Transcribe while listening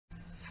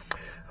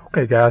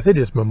Okay guys, it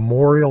is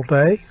Memorial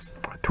Day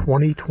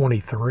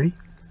 2023.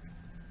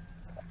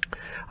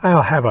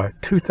 I have a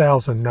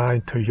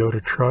 2009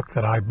 Toyota truck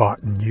that I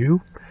bought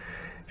new.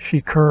 She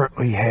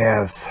currently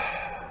has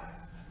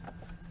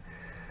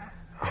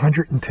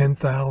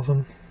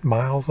 110,000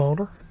 miles on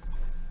her.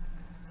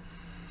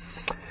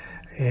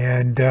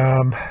 And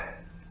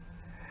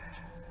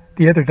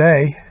the other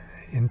day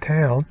in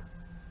town,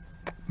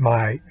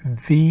 my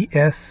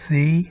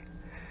VSC-Check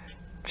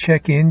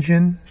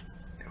engine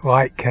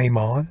light came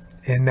on,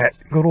 and that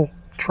little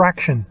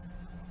traction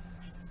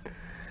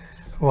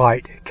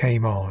light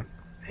came on,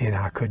 and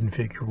I couldn't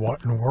figure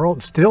what in the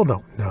world. Still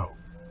don't know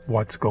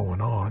what's going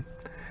on.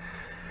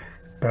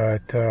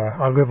 But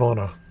I live on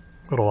a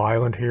little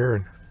island here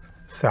in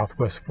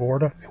southwest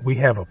Florida. We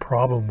have a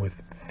problem with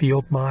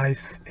field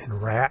mice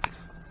and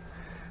rats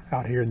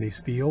out here in these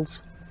fields.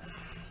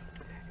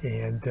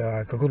 And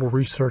the little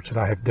research that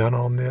I have done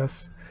on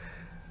this,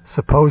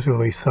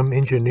 supposedly some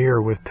engineer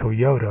with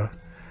Toyota,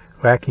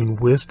 lacking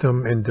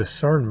wisdom and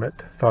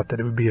discernment, thought that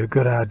it would be a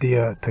good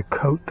idea to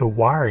coat the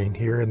wiring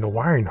here in the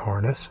wiring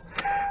harness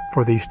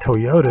for these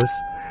Toyotas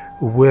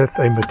with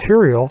a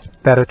material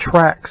that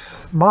attracts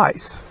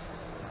mice.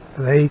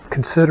 They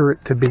consider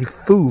it to be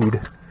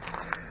food,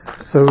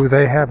 so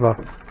they have a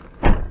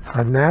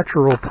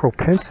natural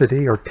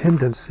propensity or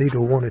tendency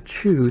to want to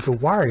chew the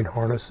wiring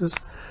harnesses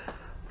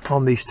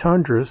on these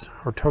Tundras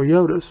or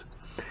Toyotas.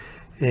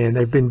 And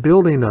they've been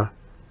building a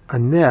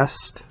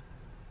nest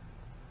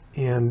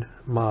in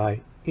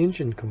my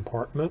engine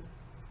compartment.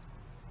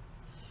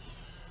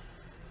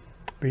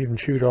 We even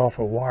chewed off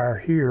a wire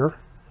here.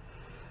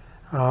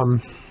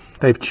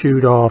 They've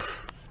chewed off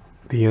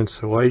the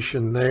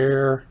insulation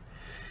there.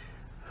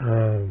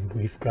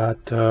 We've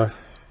got I've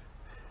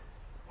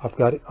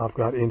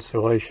got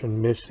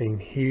insulation missing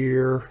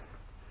here,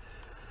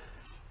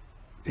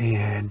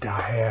 and I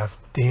have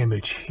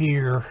damage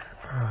here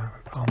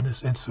on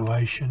this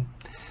insulation.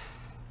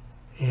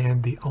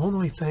 And the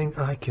only thing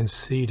I can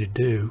see to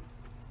do,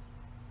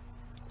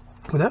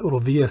 when that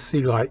little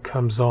VSC light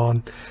comes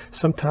on,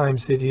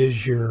 sometimes it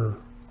is your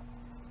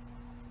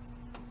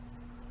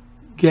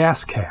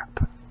gas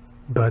cap,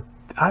 but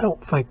I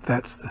don't think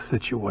that's the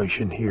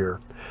situation here.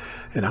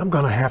 And I'm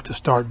going to have to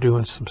start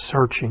doing some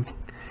searching.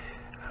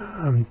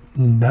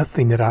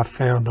 Nothing that I've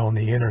found on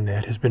the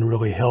internet has been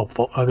really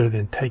helpful other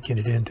than taking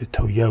it into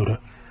Toyota.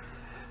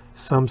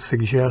 Some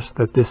suggest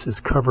that this is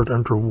covered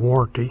under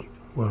warranty.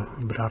 Well,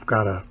 but I've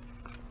got a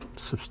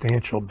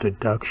substantial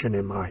deduction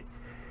in my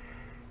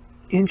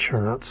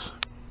insurance.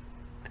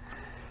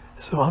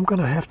 So I'm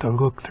going to have to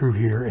look through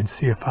here and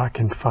see if I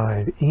can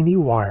find any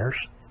wires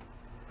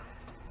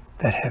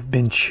that have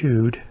been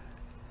chewed.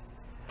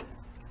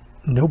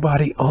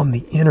 Nobody on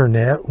the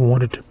internet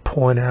wanted to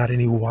point out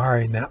any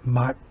wiring that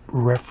might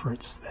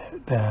reference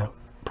the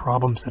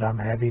problems that I'm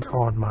having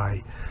on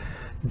my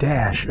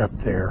dash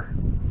up there.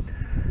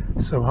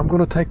 So I'm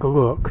going to take a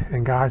look,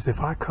 and guys, if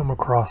I come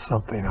across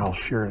something, I'll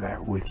share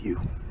that with you.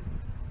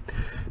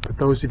 But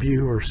those of you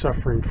who are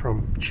suffering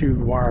from chewed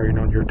wiring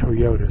on your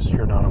Toyotas,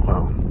 you're not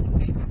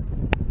alone.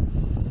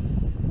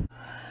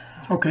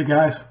 Okay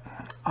guys,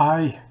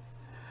 I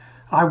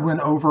went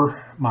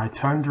over my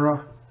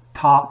Tundra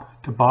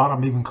top to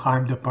bottom, even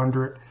climbed up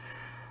under it.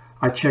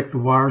 I checked the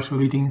wires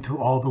leading to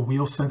all the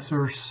wheel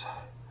sensors.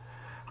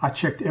 I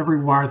checked every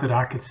wire that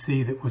I could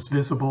see that was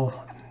visible.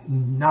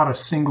 Not a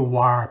single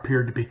wire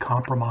appeared to be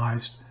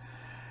compromised,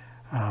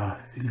 at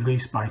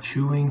least by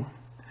chewing.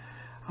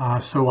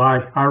 So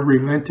I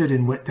relented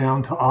and went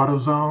down to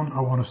AutoZone. I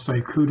want to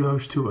say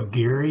kudos to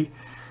Gary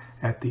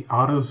at the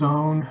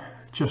AutoZone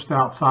just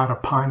outside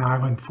of Pine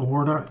Island,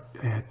 Florida,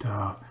 at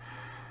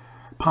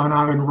Pine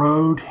Island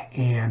Road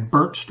and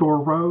Burnt Store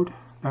Road.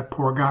 That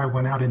poor guy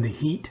went out in the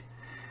heat,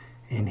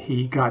 and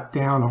he got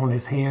down on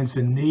his hands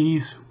and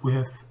knees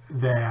with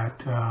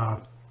that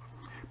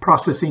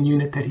processing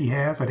unit that he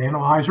has, that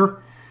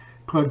analyzer,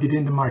 plugged it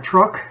into my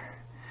truck.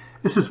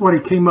 This is what he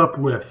came up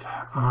with.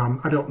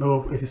 I don't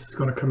know if this is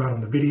going to come out on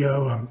the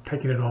video. I'm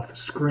taking it off the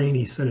screen.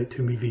 He sent it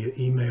to me via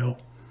email.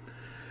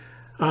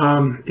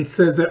 It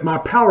says that my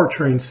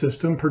powertrain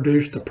system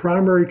produced a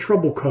primary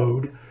trouble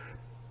code,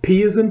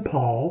 P as in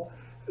Paul,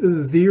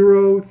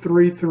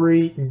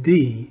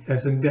 033D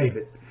as in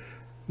David.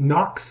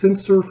 Knock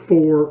sensor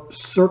for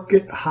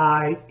circuit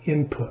high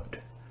input.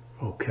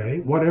 Okay,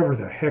 whatever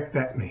the heck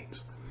that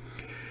means.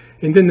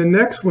 And then the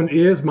next one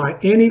is my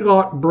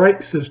anti-lock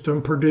brake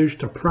system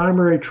produced a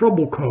primary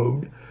trouble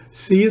code,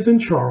 C as in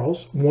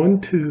Charles,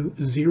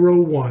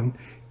 1201,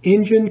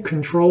 engine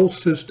control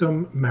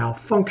system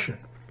malfunction.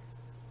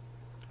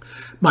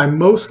 My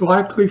most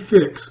likely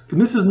fix, and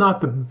this is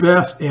not the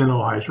best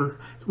analyzer,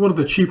 it's one of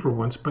the cheaper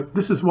ones, but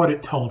this is what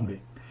it told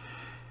me.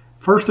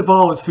 First of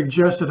all, it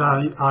suggested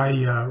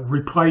I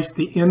replace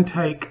the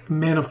intake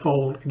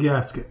manifold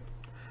gasket.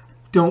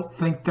 Don't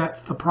think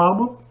that's the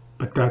problem,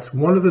 but that's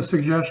one of the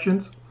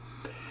suggestions.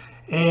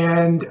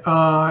 And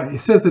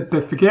it says that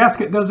if the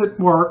gasket doesn't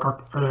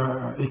work,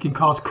 it can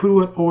cause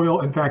coolant,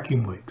 oil, and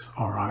vacuum leaks.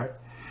 All right.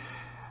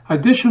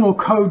 Additional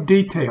code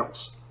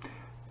details.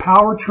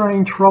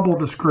 Powertrain trouble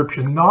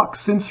description: knock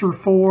sensor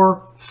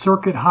 4,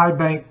 circuit high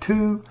bank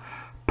 2,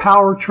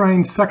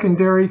 powertrain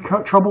secondary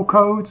trouble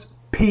codes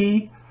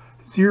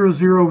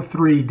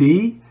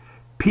P003D,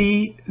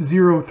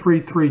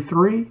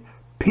 P0333,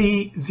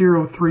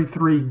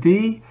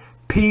 P033D,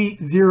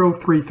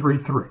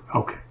 P0333.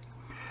 Okay.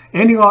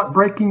 Anti-lock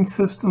braking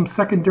system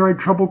secondary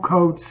trouble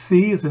code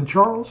C as in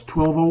Charles,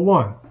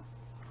 1201.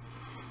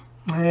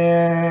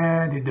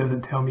 And it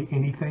doesn't tell me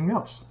anything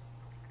else.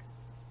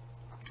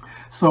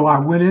 So I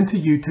went into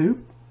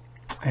YouTube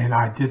and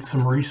I did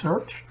some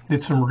research,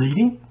 did some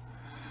reading,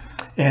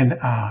 and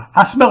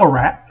I smell a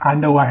rat. I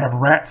know I have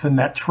rats in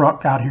that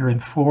truck out here in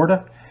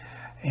Florida,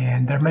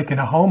 and they're making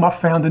a home. I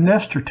found a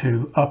nest or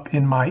two up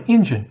in my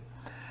engine,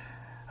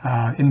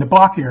 in the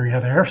block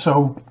area there.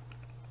 So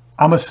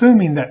I'm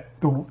assuming that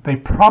they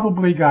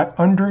probably got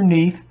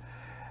underneath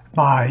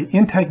my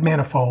intake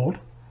manifold,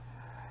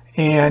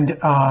 and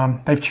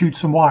they've chewed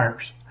some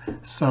wires.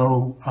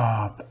 So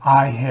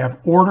I have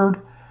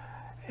ordered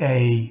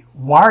a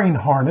wiring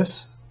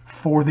harness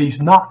for these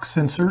knock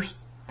sensors,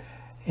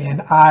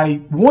 and I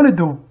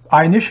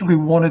initially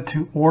wanted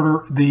to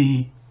order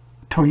the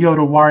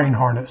Toyota wiring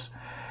harness.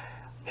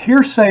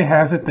 Hearsay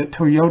has it that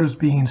Toyota's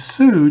being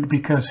sued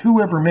because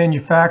whoever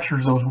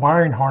manufactures those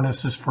wiring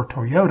harnesses for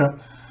Toyota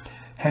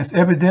has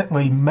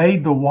evidently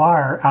made the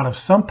wire out of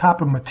some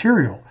type of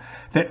material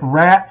that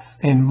rats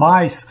and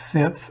mice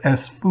sense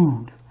as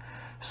food.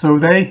 So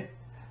they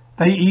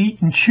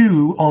eat and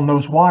chew on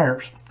those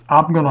wires.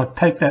 I'm going to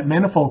take that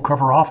manifold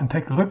cover off and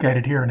take a look at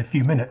it here in a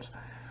few minutes.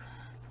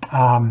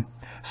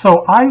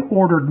 So I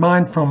ordered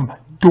mine from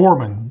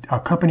Dorman, a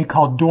company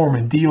called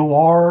Dorman,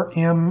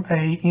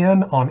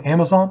 D-O-R-M-A-N, on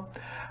Amazon.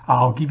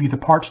 I'll give you the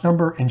parts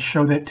number and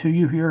show that to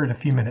you here in a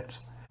few minutes.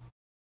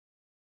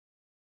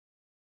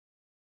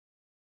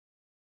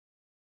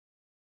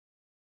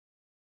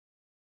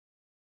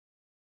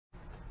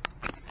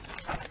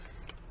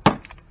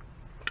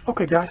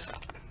 Okay guys,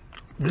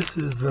 this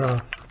is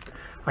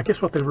I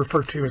guess what they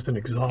refer to as an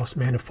exhaust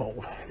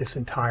manifold, this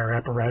entire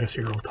apparatus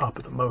here on top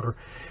of the motor.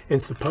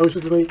 And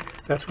supposedly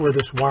that's where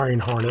this wiring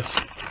harness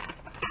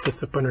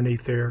sits up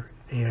underneath there,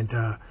 and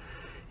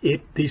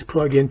these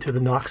plug into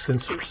the knock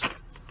sensors.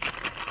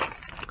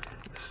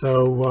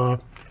 So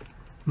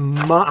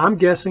I'm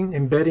guessing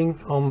and betting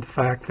on the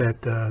fact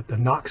that the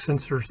knock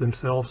sensors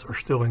themselves are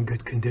still in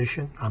good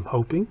condition. I'm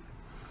hoping.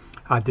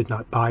 I did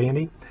not buy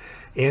any.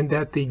 And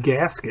that the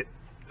gasket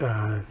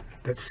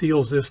that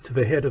seals this to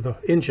the head of the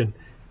engine,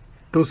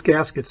 those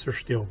gaskets are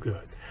still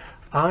good.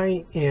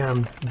 I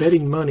am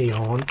betting money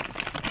on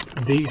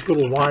these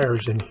little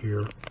wires in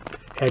here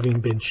having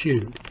been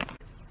chewed.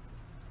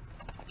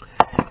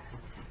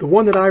 The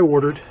one that I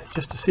ordered,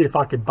 just to see if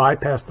I could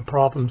bypass the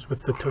problems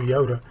with the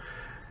Toyota,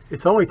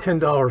 it's only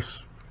 $10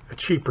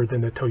 cheaper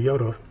than the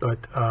Toyota, but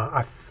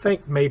I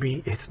think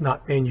maybe it's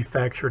not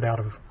manufactured out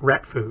of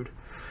rat food.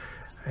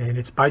 And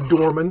it's by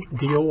Dorman,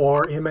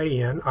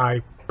 D-O-R-M-A-N.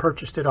 I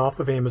purchased it off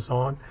of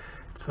Amazon.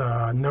 It's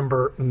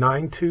number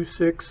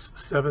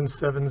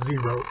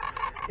 926770,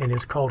 and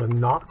it's called a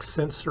knock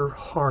sensor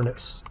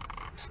harness,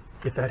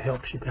 if that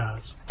helps you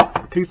guys.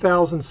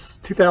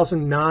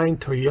 2009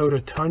 Toyota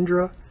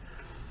Tundra,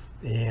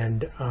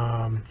 and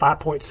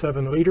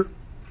 5.7 liter.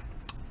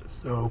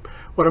 So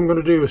what I'm going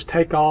to do is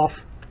take off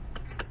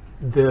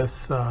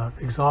this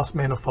exhaust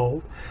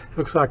manifold. It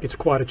looks like it's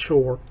quite a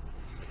chore,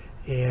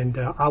 and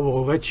I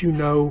will let you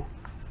know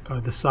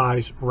the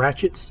size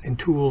ratchets and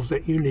tools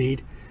that you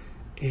need,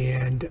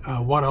 and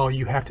what all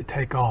you have to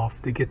take off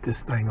to get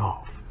this thing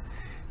off.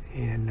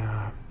 And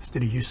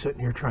instead of you sitting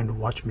here trying to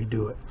watch me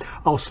do it.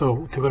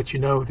 Also, to let you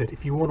know that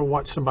if you want to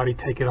watch somebody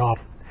take it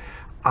off,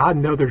 I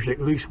know there's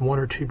at least 1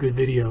 or 2 good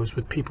videos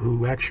with people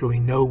who actually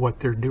know what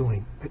they're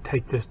doing, that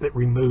take this, that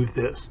remove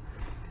this.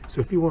 So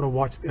if you want to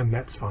watch them,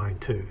 that's fine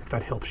too, if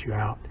that helps you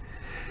out.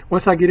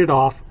 Once I get it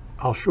off,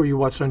 I'll show you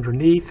what's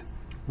underneath,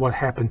 what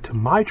happened to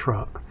my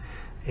truck,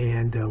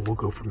 and we'll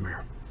go from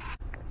there.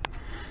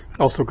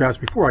 Also guys,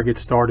 before I get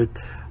started,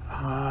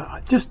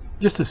 just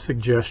a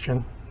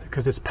suggestion,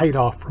 because it's paid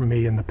off for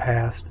me in the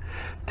past.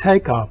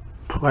 Take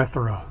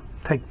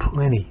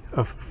plenty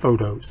of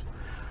photos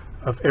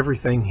of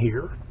everything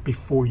here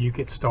before you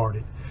get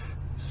started,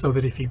 so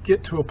that if you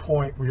get to a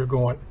point where you're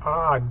going,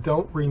 I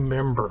don't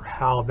remember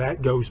how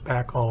that goes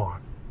back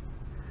on,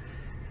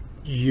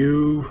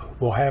 you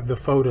will have the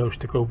photos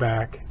to go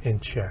back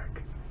and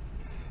check,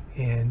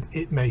 and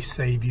it may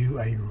save you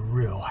a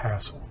real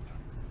hassle.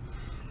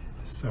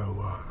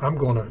 So I'm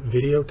going to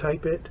video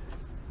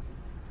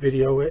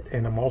it,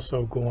 and I'm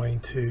also going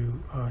to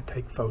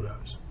take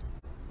photos.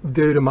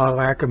 Due to my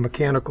lack of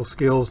mechanical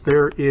skills,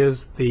 there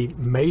is the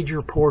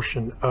major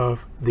portion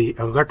of the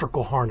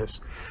electrical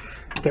harness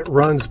that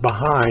runs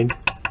behind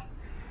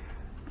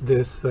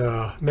this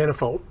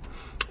manifold,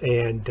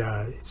 and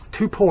it's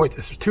 2 points.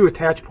 There's 2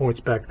 attach points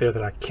back there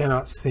that I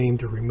cannot seem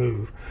to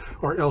remove,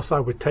 or else I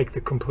would take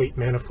the complete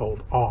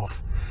manifold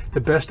off. The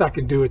best I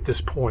can do at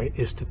this point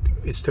is to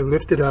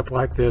lift it up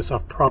like this.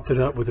 I've propped it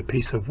up with a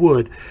piece of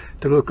wood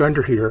to look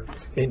under here,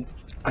 and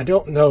I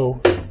don't know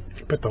if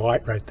you put the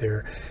light right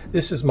there.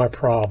 This is my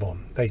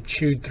problem. They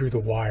chewed through the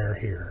wire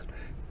here.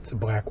 It's a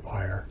black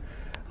wire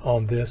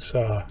on this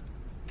on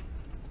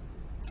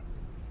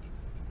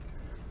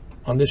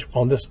this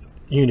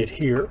unit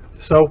here.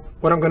 So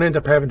what I'm going to end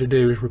up having to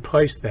do is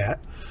replace that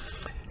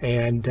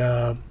and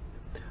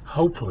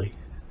hopefully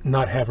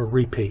not have a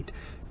repeat.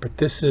 But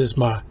this is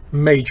my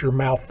major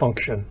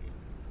malfunction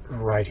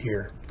right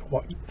here.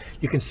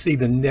 You can see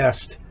the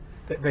nest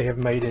that they have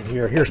made in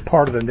here. Here's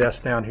part of the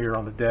nest down here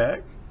on the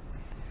deck.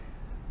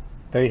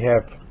 They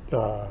have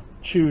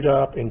chewed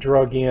up and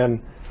drug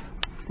in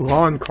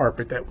lawn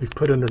carpet that we've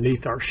put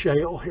underneath our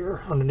shale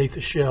here, underneath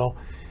the shell,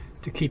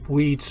 to keep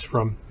weeds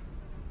from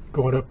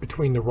going up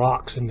between the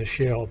rocks and the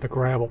shell, the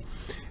gravel.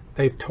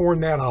 They've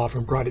torn that off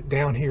and brought it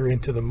down here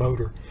into the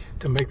motor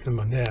to make them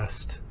a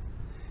nest,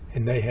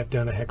 and they have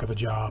done a heck of a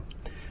job.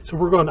 So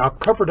I've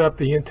covered up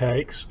the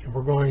intakes, and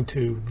we're going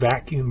to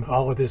vacuum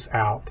all of this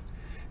out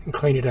and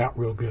clean it out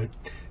real good,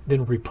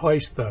 then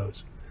replace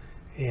those.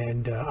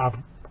 And I've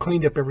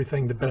cleaned up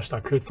everything the best I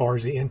could as far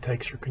as the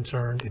intakes are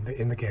concerned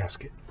in the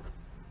gasket.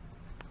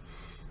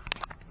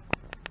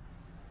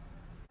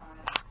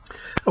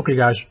 Okay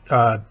guys,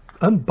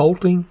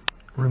 unbolting,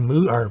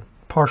 or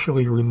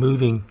partially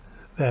removing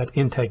that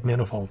intake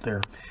manifold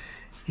there,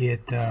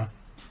 it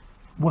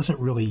wasn't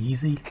really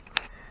easy,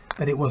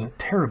 but it wasn't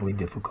terribly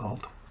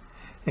difficult,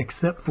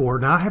 except for,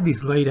 now I have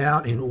these laid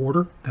out in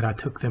order that I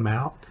took them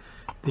out.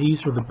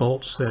 These are the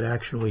bolts that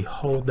actually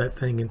hold that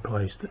thing in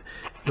place.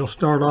 You'll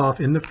start off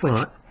in the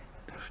front.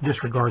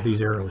 Disregard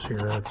these arrows here,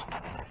 that's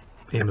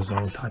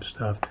Amazon type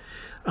stuff.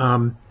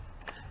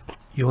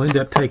 You'll end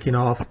up taking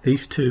off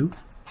these two,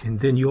 and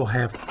then you'll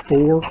have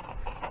 4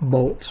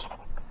 bolts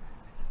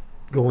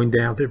going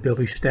down. They'll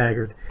be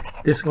staggered.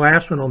 This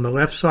last one on the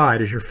left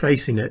side, as you're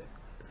facing it,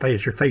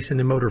 as you're facing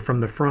the motor from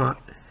the front,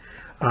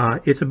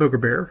 it's a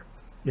booger bear.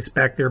 It's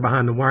back there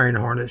behind the wiring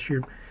harness.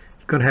 You're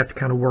going to have to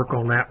kind of work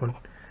on that one.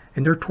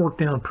 And they're torqued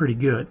down pretty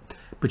good.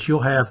 But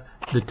you'll have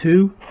the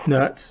 2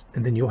 nuts,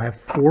 and then you'll have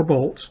 4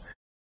 bolts.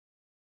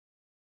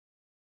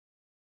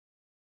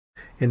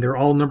 And they're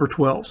all number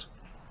 12s.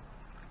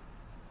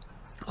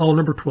 All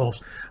number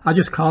 12s. I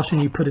just caution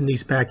you putting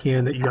these back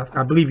in that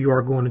I believe you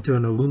are going into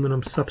an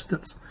aluminum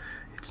substance.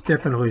 It's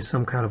definitely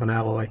some kind of an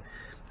alloy.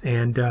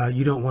 And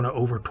you don't want to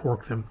over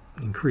torque them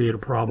and create a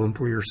problem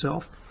for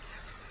yourself.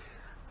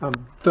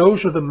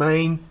 Those are the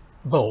main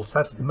bolts.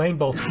 That's the main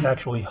bolts that's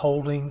actually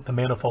holding the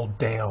manifold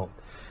down.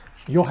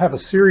 You'll have a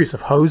series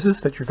of hoses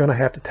that you're going to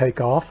have to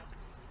take off.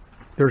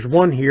 There's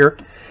one here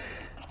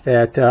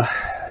that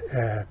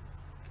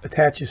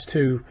attaches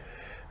to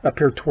up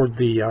here toward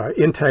the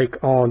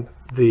intake on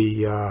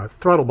the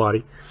throttle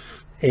body,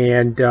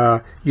 and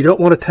you don't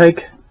want to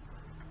take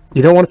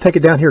it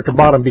down here at the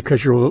bottom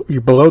because you're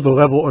below the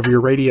level of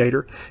your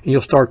radiator and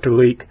you'll start to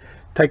leak.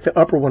 Take the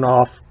upper one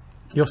off.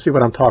 You'll see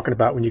what I'm talking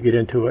about when you get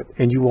into it,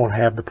 and you won't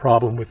have the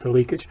problem with the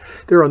leakage.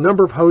 There are a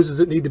number of hoses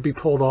that need to be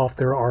pulled off.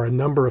 There are a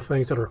number of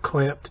things that are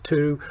clamped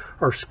to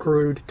or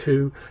screwed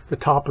to the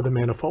top of the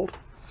manifold.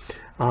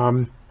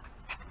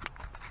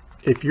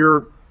 If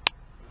your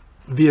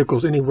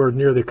vehicle's anywhere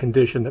near the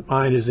condition that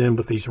mine is in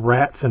with these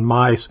rats and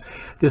mice,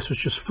 this was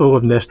just full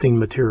of nesting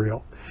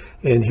material.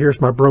 And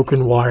here's my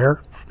broken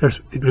wire. There's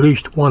at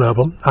least one of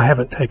them. I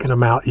haven't taken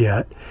them out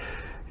yet.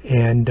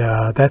 And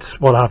that's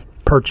what I've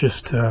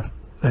purchased.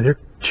 They're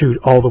chewed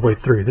all the way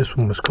through. This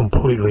one was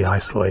completely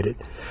isolated.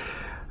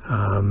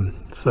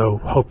 So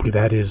hopefully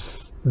that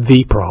is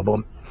the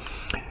problem.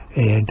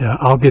 And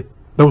I'll get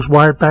those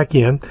wired back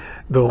in.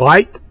 The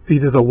light,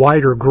 either the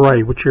white or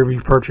gray, whichever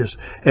you purchase,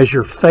 as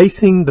you're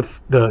facing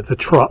the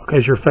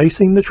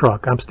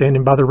truck, I'm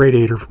standing by the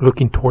radiator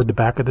looking toward the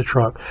back of the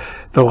truck.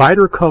 The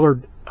lighter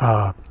colored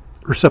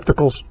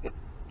receptacles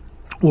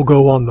will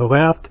go on the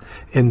left,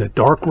 and the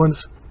dark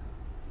ones,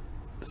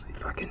 let's see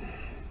if I can,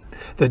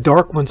 the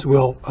dark ones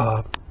will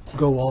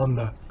go on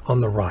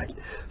the right.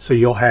 So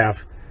you'll have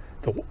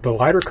the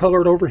lighter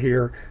colored over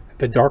here,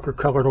 the darker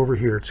colored over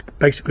here. It's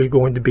basically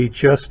going to be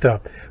just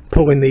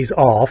pulling these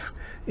off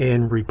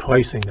and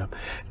replacing them.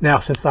 Now,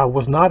 since I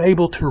was not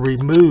able to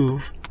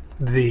remove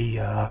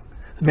the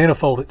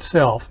manifold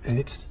itself, and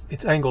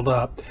it's angled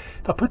up,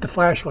 if I put the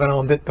flashlight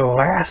on, that the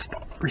last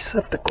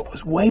receptacle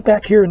is way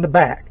back here in the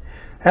back.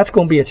 That's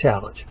going to be a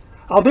challenge.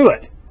 I'll do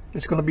it.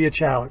 It's going to be a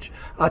challenge.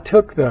 I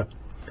took the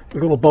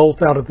little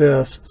bolt out of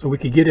this so we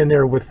could get in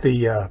there with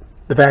the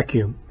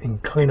vacuum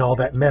and clean all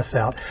that mess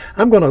out.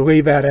 I'm going to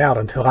leave that out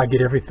until I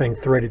get everything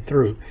threaded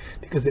through,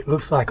 because it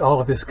looks like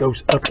all of this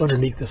goes up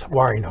underneath this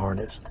wiring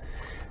harness.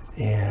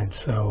 And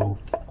so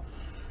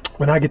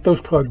when I get those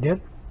plugged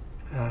in,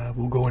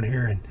 we'll go in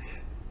here and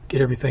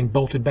get everything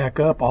bolted back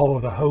up, all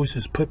of the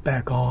hoses put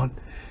back on,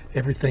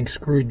 everything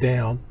screwed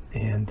down,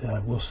 and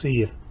we'll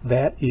see if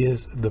that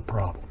is the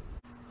problem.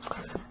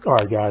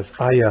 Alright guys,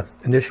 I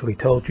initially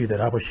told you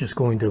that I was just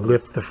going to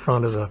lift the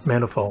front of the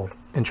manifold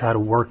and try to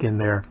work in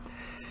there.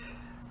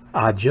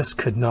 I just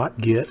could not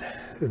get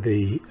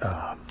the,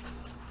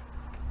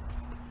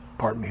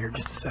 pardon me here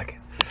just a second,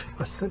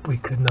 I simply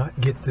could not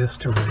get this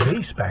to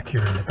release back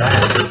here in the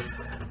back.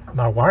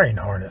 my wiring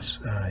harness.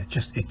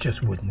 It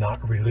just would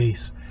not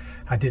release.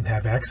 I didn't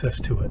have access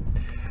to it.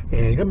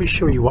 And let me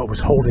show you what was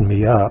holding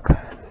me up.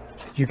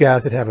 You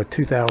guys that have a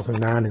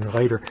 2009 and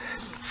later,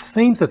 it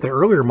seems that the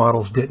earlier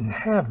models didn't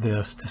have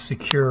this to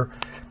secure,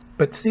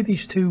 but see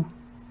these two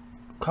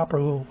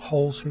copper little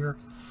holes here?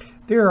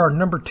 There are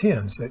number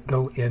 10s that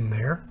go in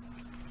there.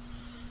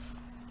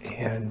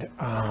 And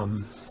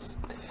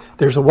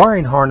there's a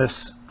wiring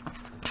harness.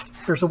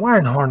 There's a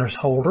wiring harness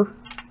holder.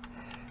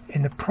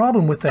 And the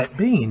problem with that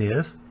being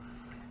is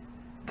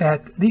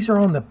that these are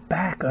on the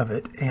back of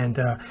it, and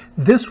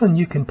this one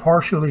you can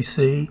partially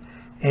see,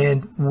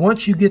 and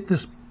once you get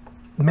this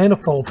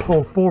manifold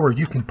pulled forward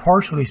you can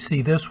partially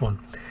see this one,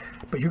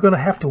 but you're going to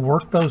have to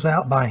work those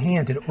out by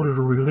hand in order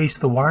to release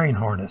the wiring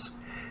harness,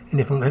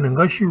 and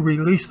unless you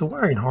release the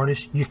wiring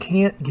harness you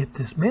can't get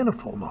this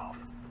manifold off.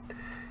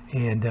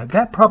 And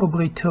that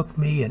probably took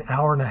me an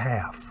hour and a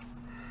half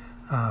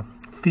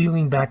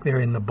feeling back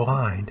there in the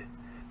blind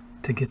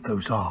to get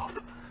those off.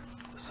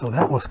 So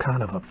that was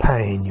kind of a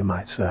pain, you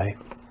might say.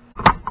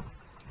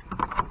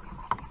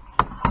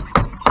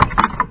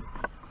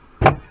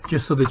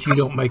 Just so that you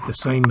don't make the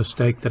same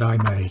mistake that I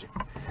made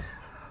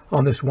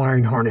on this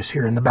wiring harness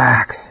here in the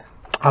back.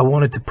 I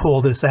wanted to pull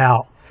this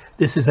out.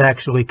 This is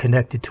actually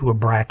connected to a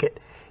bracket.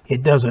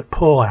 It doesn't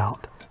pull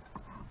out.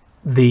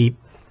 The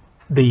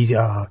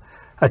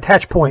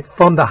attach point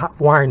from the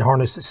wiring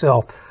harness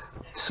itself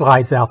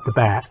slides out the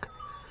back.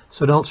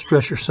 So don't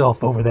stress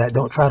yourself over that.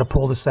 Don't try to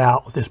pull this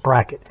out with this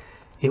bracket.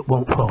 It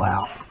won't pull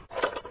out.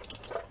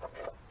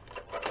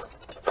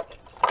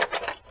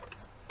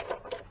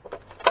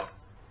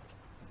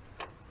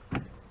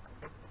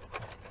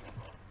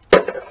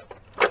 I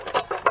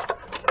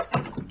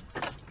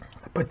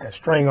put that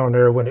string on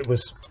there when I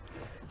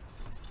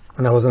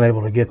wasn't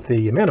able to get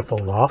the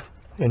manifold off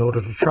in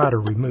order to try to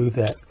remove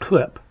that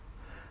clip,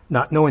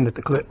 not knowing that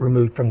the clip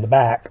removed from the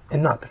back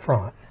and not the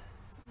front.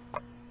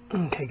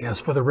 Okay guys,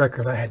 for the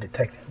record, I had to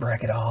take that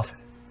bracket off,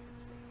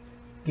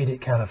 get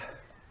it kind of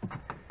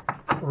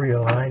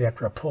realigned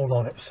after I pulled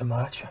on it so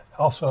much.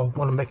 Also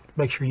want to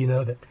make sure you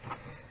know that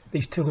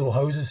these two little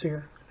hoses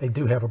here, they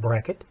do have a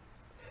bracket,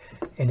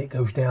 and it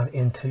goes down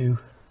into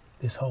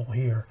this hole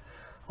here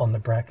on the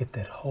bracket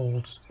that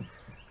holds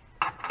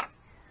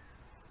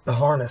the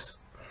harness.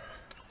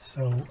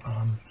 So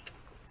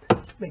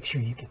make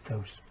sure you get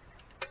those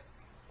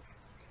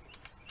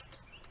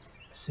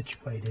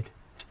situated.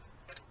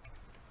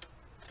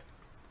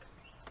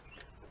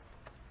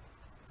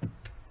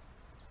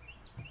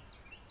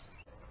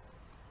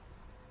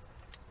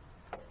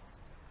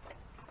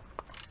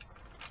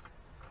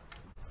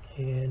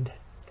 And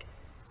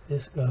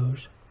this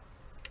goes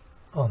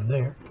on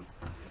there,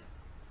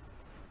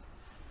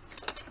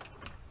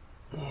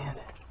 and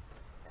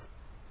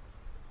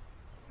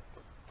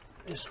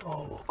this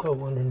all will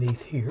go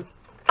underneath here.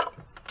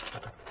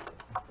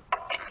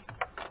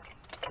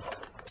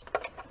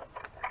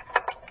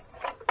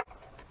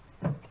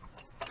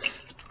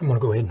 I'm going to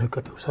go ahead and hook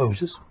up those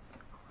hoses.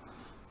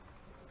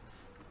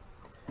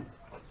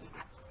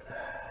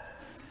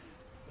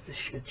 This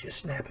should just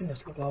snap in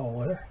this little hole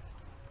there.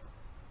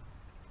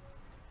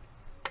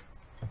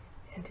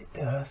 And it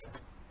does.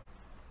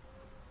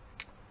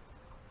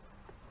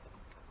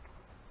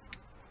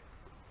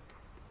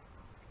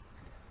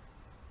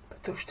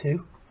 But those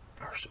two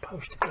are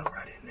supposed to go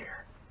right in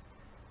there,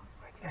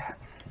 like that.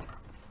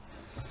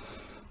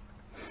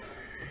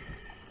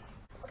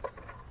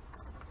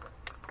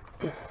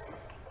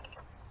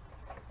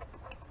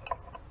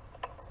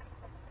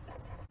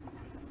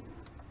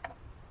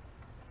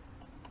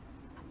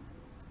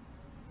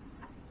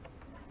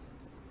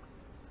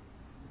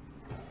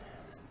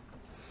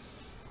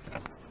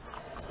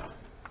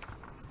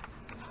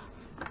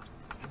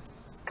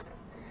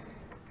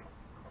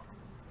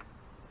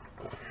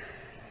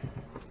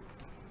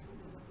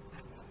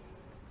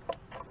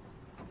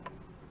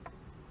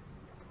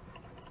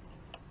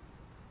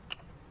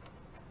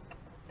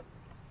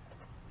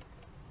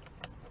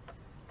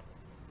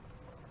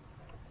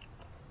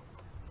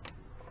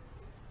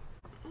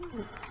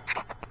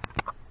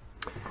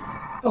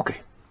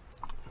 Okay,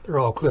 they're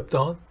all clipped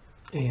on,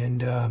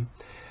 and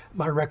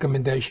my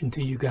recommendation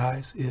to you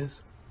guys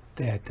is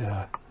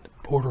that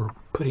order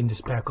putting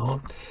this back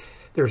on,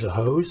 there's a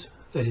hose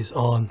that is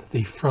on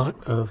the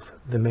front of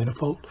the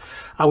manifold.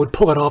 I would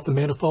pull it off the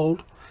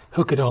manifold,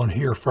 hook it on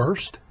here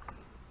first,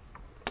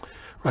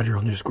 right here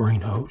on this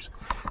green hose,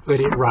 let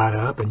it ride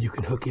up, and you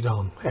can hook it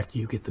on after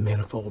you get the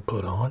manifold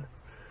put on.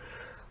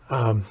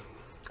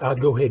 I'd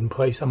go ahead and I'm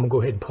going to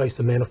go ahead and place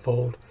the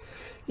manifold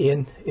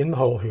in the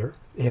hole here.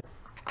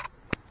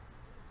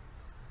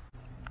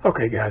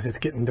 Okay guys, it's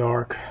getting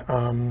dark.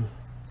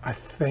 I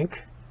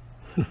think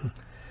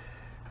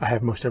I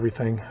have most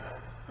everything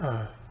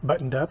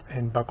buttoned up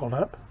and buckled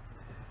up.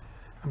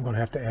 I'm going to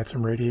have to add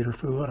some radiator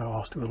fluid. I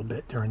lost a little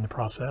bit during the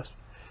process.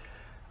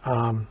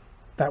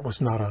 That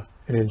was not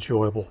an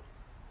enjoyable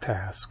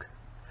task.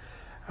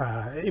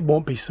 It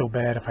won't be so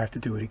bad if I have to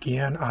do it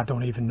again. I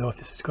don't even know if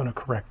this is going to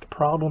correct the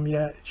problem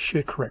yet. It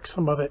should correct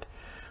some of it.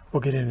 We'll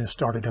get in and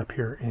start it up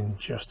here in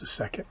just a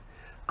second.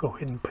 Go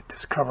ahead and put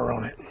this cover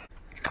on it.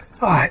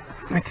 All right,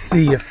 let's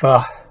see if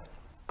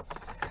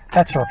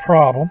that's our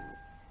problem.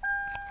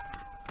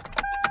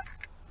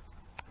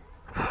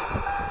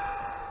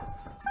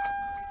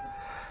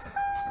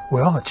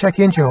 Well, the check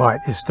engine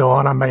light is still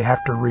on. I may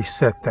have to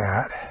reset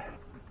that.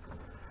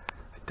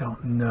 I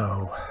don't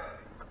know.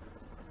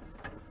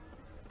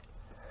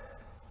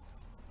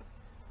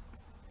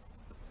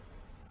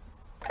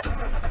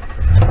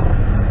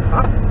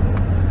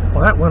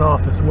 Well, that went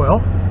off as well.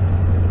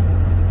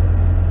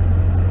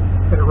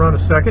 Let it run a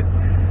second.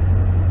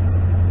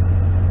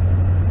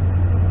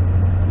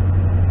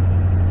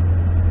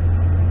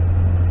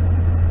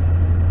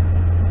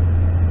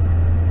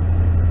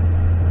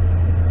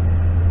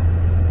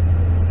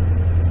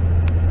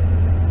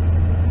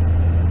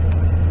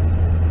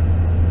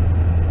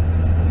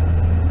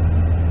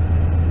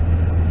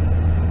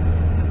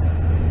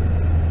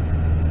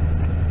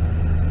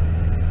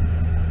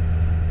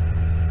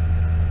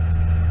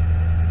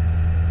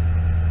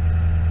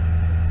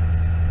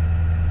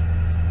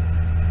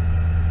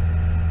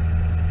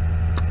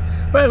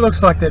 But it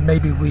looks like that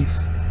maybe we've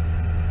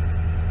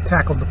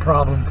tackled the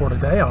problem for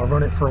today. I'll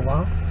run it for a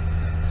while,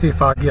 see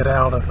if I get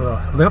out of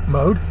limp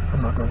mode.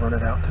 I'm not going to run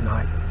it out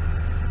tonight.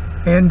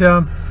 And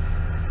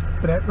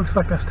but it looks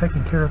like that's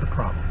taking care of the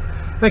problem.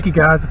 Thank you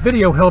guys. If the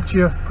video helped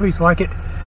you, please like it,